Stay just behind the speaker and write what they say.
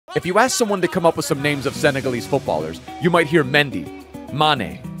If you ask someone to come up with some names of Senegalese footballers, you might hear Mendy,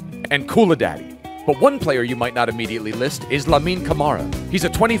 Mane, and Koulibaly. But one player you might not immediately list is Lamine Camara. He's a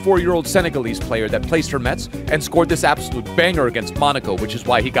 24-year-old Senegalese player that plays for Metz and scored this absolute banger against Monaco, which is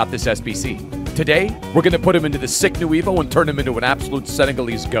why he got this SBC. Today, we're going to put him into the sick new EVO and turn him into an absolute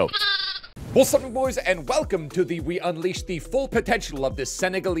Senegalese goat. What's up, boys, and welcome to We Unleash the Full Potential of this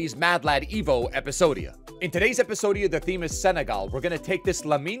Senegalese Mad Lad EVO episodea. In today's episodea, the theme is Senegal. We're going to take this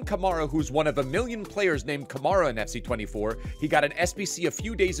Lamine Camara, who's one of a million players named Camara in FC24. He got an SBC a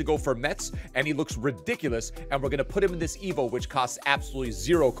few days ago for Metz, and he looks ridiculous, and we're going to put him in this EVO, which costs absolutely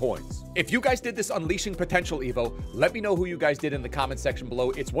 0 coins. If you guys did this Unleashing Potential EVO, let me know who you guys did in the comment section below.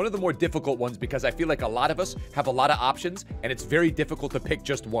 It's one of the more difficult ones because I feel like a lot of us have a lot of options, and it's very difficult to pick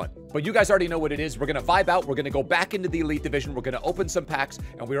just one. But you guys already know what it is. We're going to vibe out. We're going to go back into the Elite Division. We're going to open some packs,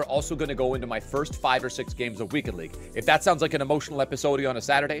 and we are also going to go into my first 5 or 6 games of Weekend League. If that sounds like an emotional episode on a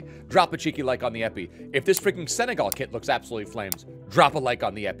Saturday, drop a cheeky like on the epi. If this freaking Senegal kit looks absolutely flames, drop a like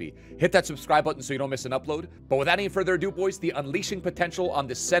on the epi. Hit that subscribe button so you don't miss an upload. But without any further ado, boys, the Unleashing Potential on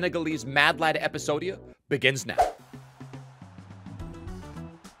the Senegalese Mad Lad episodea begins now.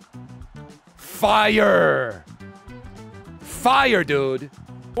 Fire! Fire, dude!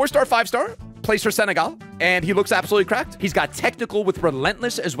 4-star, 5-star, plays for Senegal, and he looks absolutely cracked. He's got technical with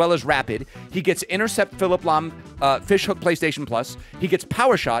relentless as well as rapid. He gets intercept, Philip Lam, fish hook, PlayStation Plus. He gets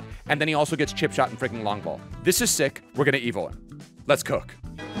power shot, and then he also gets chip shot and freaking long ball. This is sick. We're gonna evo him. Let's cook.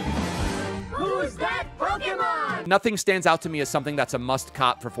 Who's that Pokemon? Nothing stands out to me as something that's a must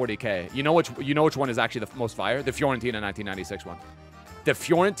cop for 40k. You know which one is actually the most fire? The Fiorentina 1996 one. The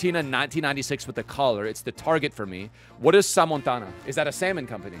Fiorentina 1996 with the collar. It's the target for me. What is Samontana? Is that a salmon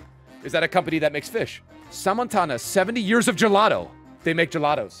company? Is that a company that makes fish? Samontana, 70 years of gelato. They make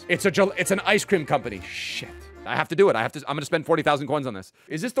gelatos. It's an ice cream company. Shit. I have to do it. I'm gonna spend 40,000 coins on this.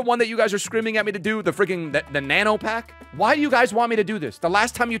 Is this the one that you guys are screaming at me to do? The freaking, the nano pack? Why do you guys want me to do this? The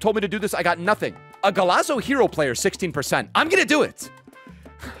last time you told me to do this, I got nothing. A Galazzo hero player, 16%. I'm gonna do it.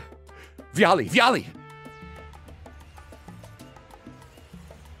 Viali.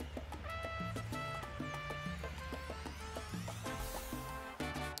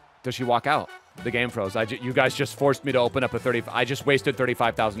 Does she walk out? The game froze. You guys just forced me to open up a 30. I just wasted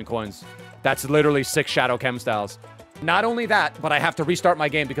 35,000 coins. That's literally 6 Shadow Chem styles. Not only that, but I have to restart my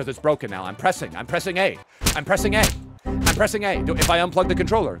game because it's broken now. I'm pressing A. I'm pressing A. If I unplug the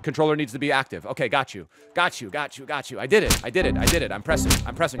controller needs to be active. Okay, got you. I did it. I'm pressing.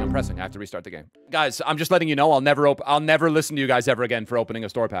 I have to restart the game. Guys, I'm just letting you know I'll never listen to you guys ever again for opening a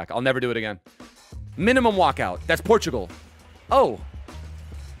store pack. I'll never do it again. Minimum walkout. That's Portugal. Oh.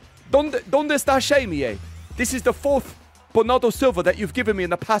 Donde está Jamie? This is the 4th Bernardo Silva that you've given me in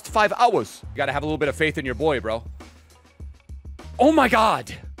the past 5 hours. You gotta have a little bit of faith in your boy, bro. Oh my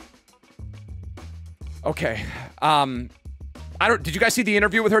god. Okay. Did you guys see the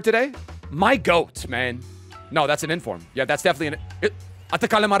interview with her today? My goat, man. No, that's an inform. Yeah, that's definitely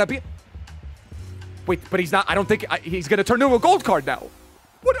an... Wait, but he's not... I don't think... he's gonna turn into a gold card now.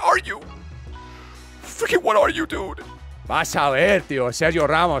 What are you? Freaking what are you, dude? Vas a ver, tío. Sergio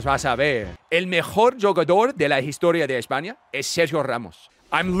Ramos, vas a ver. El mejor jugador de la historia de España es Sergio Ramos.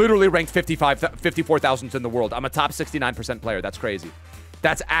 I'm literally ranked 54,000th in the world. I'm a top 69% player. That's crazy.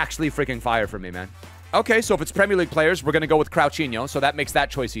 That's actually freaking fire for me, man. Okay, so if it's Premier League players, we're going to go with Crouchinho, so that makes that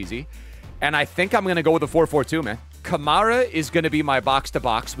choice easy. And I think I'm going to go with a 4-4-2, man. Kamara is going to be my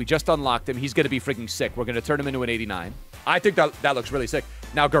box-to-box. We just unlocked him. He's going to be freaking sick. We're going to turn him into an 89. I think that looks really sick.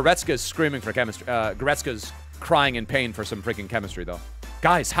 Now, Goretzka's screaming for chemistry. Goretzka's crying in pain for some freaking chemistry, though.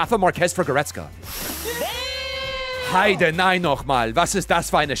 Guys, Rafa Marquez for Goretzka. Heide, nein nochmal. Was ist das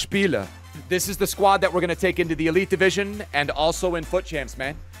für eine Spiele? This is the squad that we're going to take into the Elite Division and also in Foot Champs,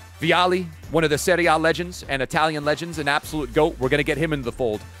 man. Viali, one of the Serie A legends and Italian legends, an absolute GOAT. We're going to get him into the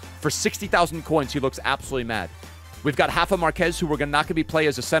fold. For 60,000 coins, he looks absolutely mad. We've got Rafa Marquez, who we're not going to be play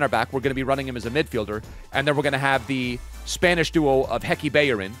as a center back. We're going to be running him as a midfielder. And then we're going to have the Spanish duo of Heki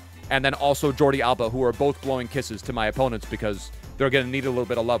Bellerin and then also Jordi Alba, who are both blowing kisses to my opponents because they're going to need a little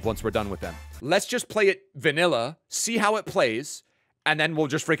bit of love once we're done with them. Let's just play it vanilla, see how it plays, and then we'll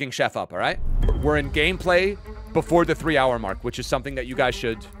just freaking chef up, all right? We're in gameplay before the 3-hour mark, which is something that you guys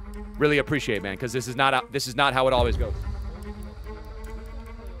should really appreciate, man, because this is not how it always goes.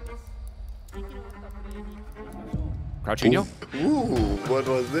 Crouchinho? Ooh, what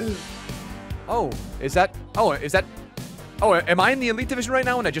was this? Oh, is that... Oh, am I in the Elite Division right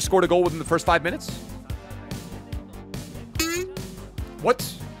now and I just scored a goal within the first 5 minutes? What?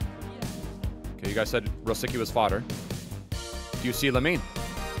 Okay, you guys said Rosicky was fodder. Do you see Lamine?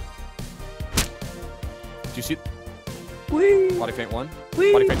 Do you see... Please. Body feint 1.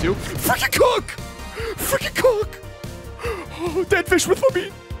 Please. Body feint 2. Freaking cook! Freaking cook! Oh, dead fish with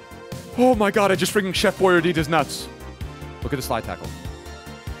Lamine. Oh my god, I just freaking Chef Boyardee his nuts. Look at the slide tackle.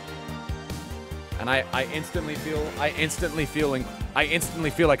 And I instantly feel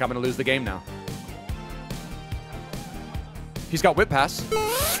like I'm gonna lose the game now. He's got whip pass.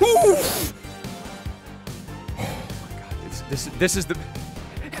 Oof. Oh my god, this is the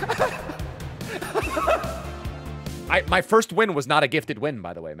my first win was not a gifted win,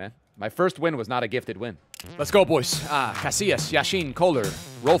 by the way, man. My first win was not a gifted win. Let's go, boys. Casillas, Yashin, Kohler,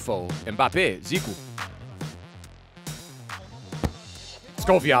 Rolfo, Mbappe, Zico. Let's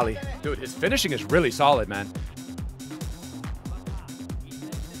go, Vialli. Dude, his finishing is really solid, man.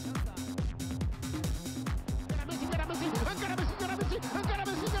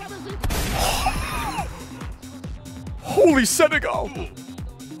 Holy Senegal!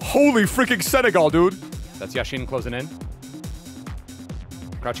 Holy freaking Senegal, dude. That's Yashin closing in.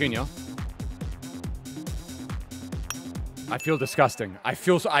 Crouchinho. I feel disgusting.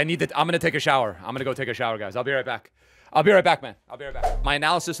 I need I'm gonna take a shower. I'm gonna go take a shower, guys. I'll be right back. I'll be right back, man. I'll be right back. My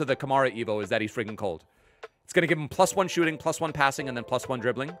analysis of the Camara EVO is that he's freaking cold. It's gonna give him +1 shooting, +1 passing, and then +1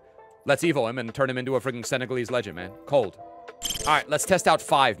 dribbling. Let's EVO him and turn him into a freaking Senegalese legend, man. Cold. All right, let's test out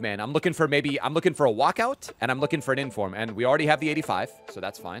 5, man. I'm looking for a walkout, and I'm looking for an inform, and we already have the 85, so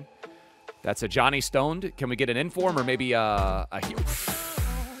that's fine. That's a Johnny Stoned. Can we get an inform or maybe a heel?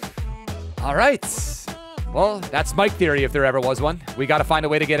 All right. Well, that's Mike theory if there ever was one. We got to find a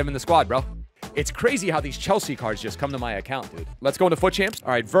way to get him in the squad, bro. It's crazy how these Chelsea cards just come to my account, dude. Let's go into foot champs.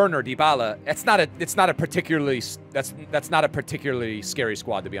 All right, Werner, Dybala. It's not a particularly scary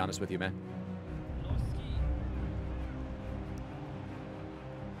squad, to be honest with you, man.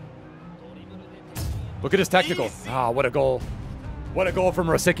 Look at his technical. Ah, what a goal. What a goal from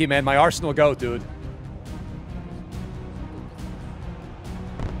Rosicky, man. My Arsenal goat, dude.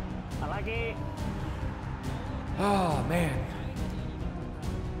 I like it. Oh, man.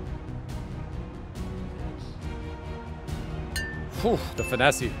 Whew, the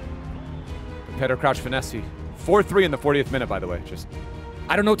finesse. The Pedro Crouch finesse. 4-3 in the 40th minute, by the way. Just,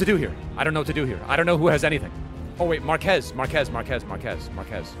 I don't know what to do here. I don't know what to do here. I don't know who has anything. Oh, wait, Marquez. Watch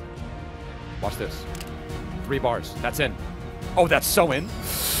this. 3 bars. That's in. Oh, that's so in.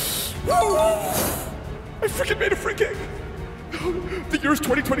 I freaking made a free kick. The year's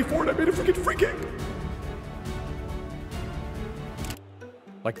 2024 and I made a freaking free kick.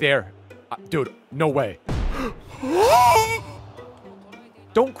 Like there. Dude, no way.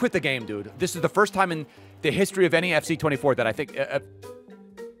 Don't quit the game, dude. This is the first time in the history of any FC24 that I think...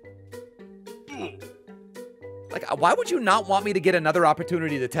 like, why would you not want me to get another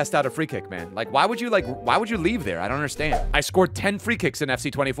opportunity to test out a free kick, man? Like, why would you leave there? I don't understand. I scored 10 free kicks in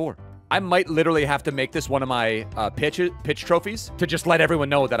FC24. I might literally have to make this one of my pitch trophies to just let everyone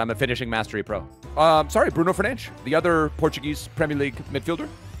know that I'm a finishing mastery pro. Sorry, Bruno Fernandes, the other Portuguese Premier League midfielder.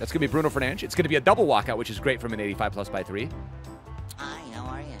 That's gonna be Bruno Fernandes. It's gonna be a double walkout, which is great from an 85 plus by 3. Hi, how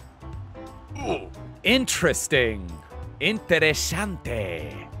are you? Ooh. Interesting.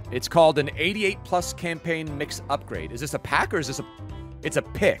 Interessante. It's called an 88 plus campaign mix upgrade. Is this a pack or is this a... It's a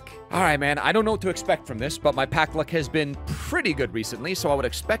pick. All right, man. I don't know what to expect from this, but my pack luck has been pretty good recently, so I would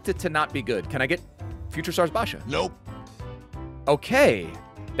expect it to not be good. Can I get Future Stars Basha? Nope. Okay.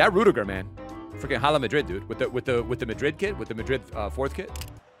 That Rudiger, man. Freaking Hala Madrid, dude. With the Madrid kit, with the Madrid 4th kit.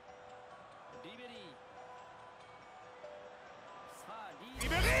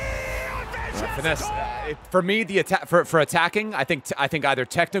 Finesse. For me, the attack for attacking, I think either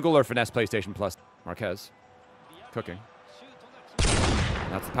technical or finesse PlayStation Plus. Marquez, cooking.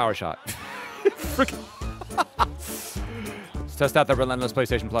 That's the power shot. Freaking. Let's test out the relentless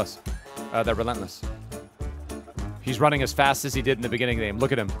PlayStation Plus. The relentless. He's running as fast as he did in the beginning of the game.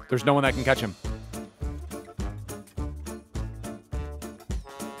 Look at him. There's no one that can catch him.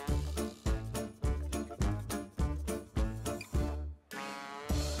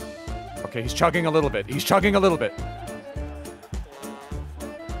 Okay, he's chugging a little bit. He's chugging a little bit.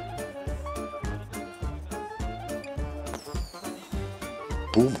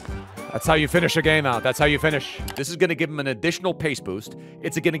 Boom. That's how you finish a game out. That's how you finish. This is going to give him an additional pace boost.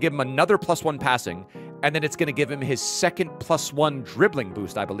 It's going to give him another +1 passing. And then it's going to give him his second +1 dribbling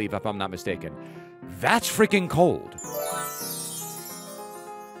boost, I believe, if I'm not mistaken. That's freaking cold.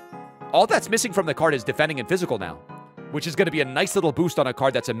 All that's missing from the card is defending and physical now, which is going to be a nice little boost on a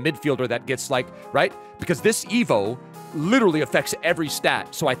card that's a midfielder that gets like, right? Because this EVO literally affects every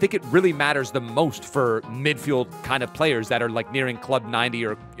stat. So I think it really matters the most for midfield kind of players that are like nearing club 90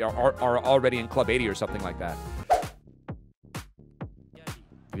 or are already in club 80 or something like that.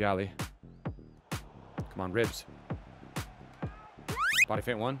 Vialli. Come on, ribs. Body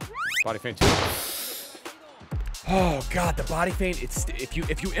feint 1. Body feint 2. Oh god, the body feint. It's if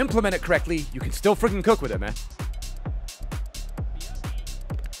you implement it correctly, you can still freaking cook with it, man.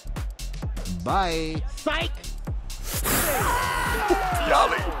 Bye. Psych!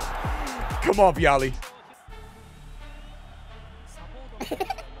 Viali. Come on, Viali.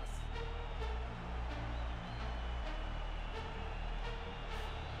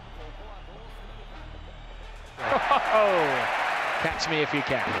 Oh, catch me if you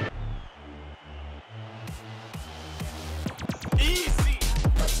can. Easy!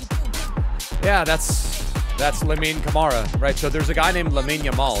 Yeah, that's Lamine Camara, right? So there's a guy named Lamine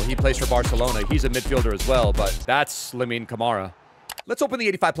Yamal. He plays for Barcelona. He's a midfielder as well, but that's Lamine Camara. Let's open the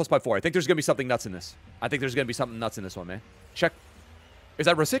 85 plus by 4. I think there's going to be something nuts in this. I think there's going to be something nuts in this one, man. Check. Is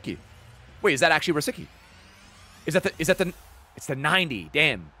that Rosicky? Wait, is that actually Rosicky? Is that the, it's the 90.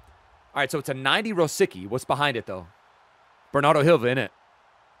 Damn. All right, so it's a 90 Rosicky. What's behind it, though? Bernardo Silva in it.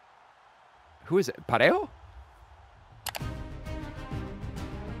 Who is it? Parejo?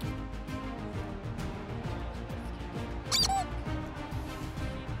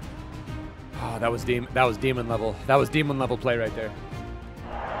 Oh, that was demon level. That was demon level play right there.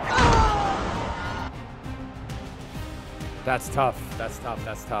 That's tough. That's tough.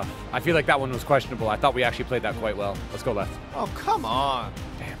 That's tough. I feel like that one was questionable. I thought we actually played that quite well. Let's go left. Oh, come on.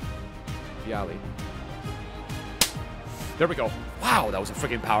 Damn. Viali. There we go. Wow, that was a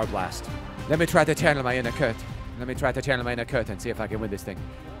freaking power blast. Let me try to channel my inner Kurt. Let me try to channel my inner Kurt and see if I can win this thing.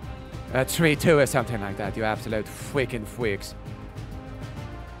 3-2 or something like that, you absolute freaking freaks.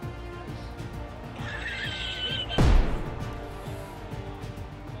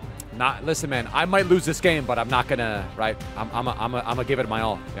 Listen, man, I might lose this game, but I'm not gonna, right? I'm gonna give it my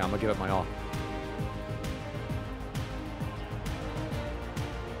all. Yeah, I'm gonna give it my all.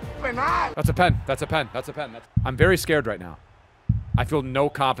 That's a pen. That's a pen. That's a pen. I'm very scared right now. I feel no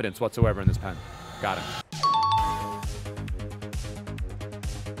confidence whatsoever in this pen. Got it.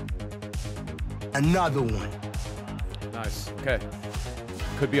 Another one. Nice. Okay.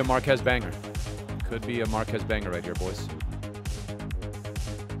 Could be a Marquez banger. Could be a Marquez banger right here, boys.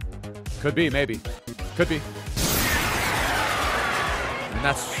 Could be, maybe. Could be. And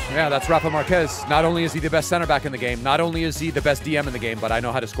that's Rafa Marquez. Not only is he the best center back in the game, not only is he the best DM in the game, but I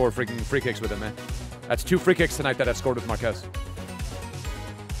know how to score freaking free kicks with him, man. That's 2 free kicks tonight that I've scored with Marquez.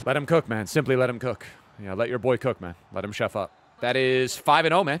 Let him cook, man. Simply let him cook. Yeah, let your boy cook, man. Let him chef up. That is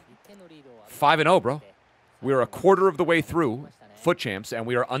 5-0, man. 5-0, bro. We're a quarter of the way through Foot Champs, and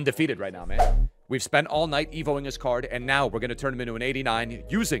we are undefeated right now, man. We've spent all night EVOing his card, and now we're going to turn him into an 89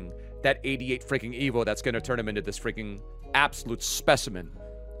 using that 88 freaking EVO that's going to turn him into this freaking absolute specimen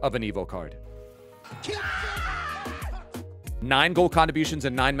of an EVO card. 9 goal contributions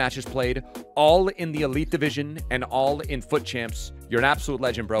and 9 matches played, all in the Elite Division and all in Foot Champs. You're an absolute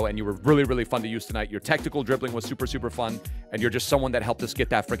legend, bro, and you were really, really fun to use tonight. Your technical dribbling was super, super fun, and you're just someone that helped us get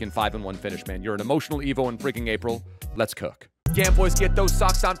that freaking 5-1 finish, man. You're an emotional EVO in freaking April. Let's cook. Yeah, boys, get those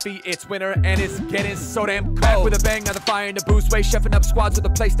socks on feet. It's winter and it's getting so damn cold. Back with a bang, now the fire in the boost way. Chefing up squads with a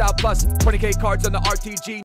playstyle plus. 20K cards on the RTG.